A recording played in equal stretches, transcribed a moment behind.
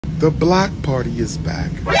The block party is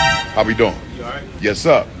back. How we doing? You alright? Yes,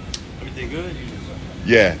 sir. Everything good?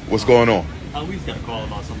 Yeah, what's going on? We just got a call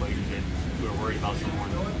about somebody who said we were worried about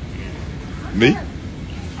someone. Me?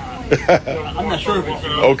 I'm not sure if it's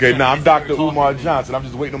you. Okay, now I'm Dr. UMAR Johnson. I'm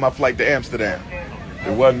just waiting on my flight to Amsterdam.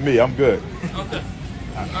 It wasn't me. I'm good. Okay.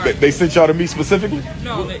 They sent y'all to me specifically?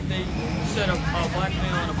 No, they said a black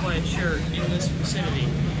male in a plaid shirt in this vicinity.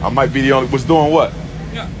 I might be the only. Was doing what?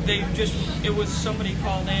 No, it was somebody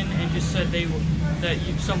called in and just said that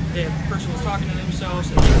person was talking to themselves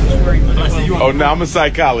and they were just worried about it. Oh, now I'm a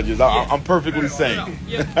psychologist. I'm perfectly sane. No,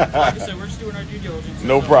 yeah, like I said, we're just doing our due diligence.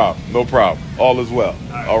 No problem. No problem. All is well.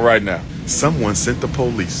 All right now. Someone sent the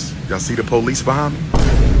police. Y'all see the police behind me?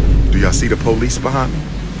 Do y'all see the police behind me?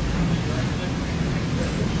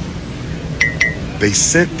 They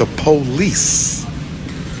sent the police.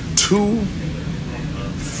 Two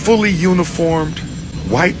fully uniformed,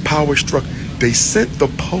 white power struck. They sent the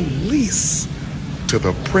police to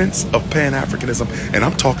the Prince of Pan-Africanism, and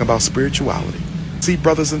I'm talking about spirituality. See,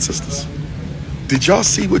 brothers and sisters, did y'all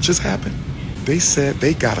see what just happened? They said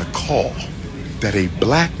they got a call that a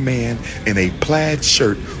black man in a plaid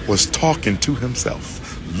shirt was talking to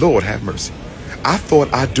himself. Lord have mercy. I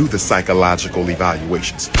thought I'd do the psychological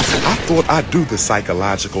evaluations. I thought I'd do the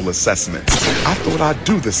psychological assessments. I thought I'd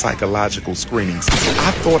do the psychological screenings.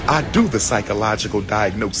 I thought I'd do the psychological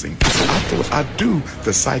diagnosing. I thought I'd do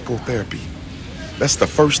the psychotherapy. That's the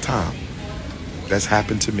first time that's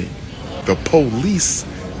happened to me. The police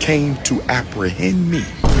came to apprehend me.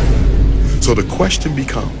 So the question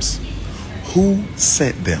becomes, who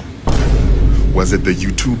sent them? Was it the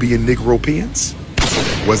Utopian Negropeans?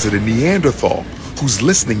 Was it a Neanderthal who's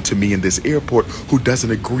listening to me in this airport who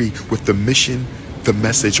doesn't agree with the mission, the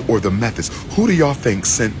message, or the methods? Who do y'all think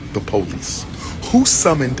sent the police? Who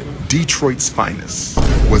summoned Detroit's finest?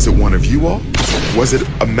 Was it one of you all? Was it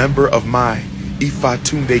a member of my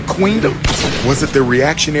Ifatunde Queendom? Was it the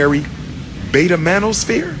reactionary Beta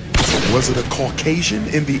Manosphere? Was it a Caucasian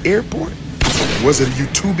in the airport? Was it a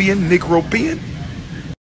Utopian Negropean?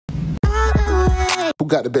 Who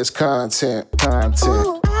got the best content?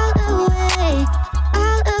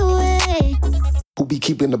 Who be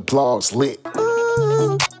keeping the blogs lit?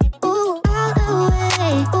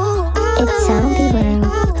 It's Zombie World.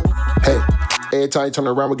 Hey, every time you turn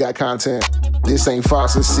around, we got content. This ain't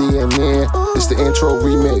Fox and CNN. It's the intro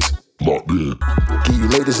remix. Locked in. Give you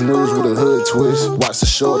latest news with a hood twist. Watch the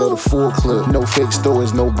short or the full clip. No fake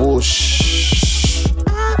stories, no bullshit.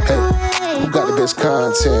 Hey, who got the best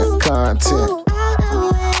content? Hey,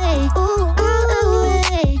 who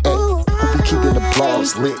be keeping the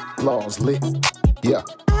blogs lit? Yeah.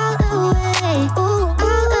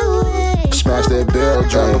 Smash that bell,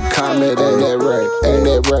 drop a comment, ain't that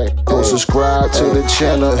right? Go subscribe to the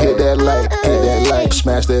channel, hit that like.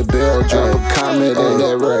 Smash that bell, drop a comment, ain't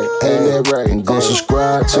that right? And go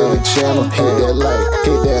subscribe to the channel, hit that like.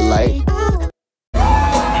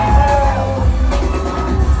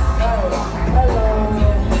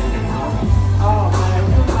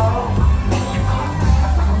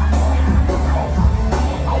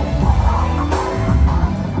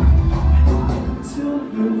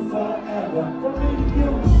 You forever.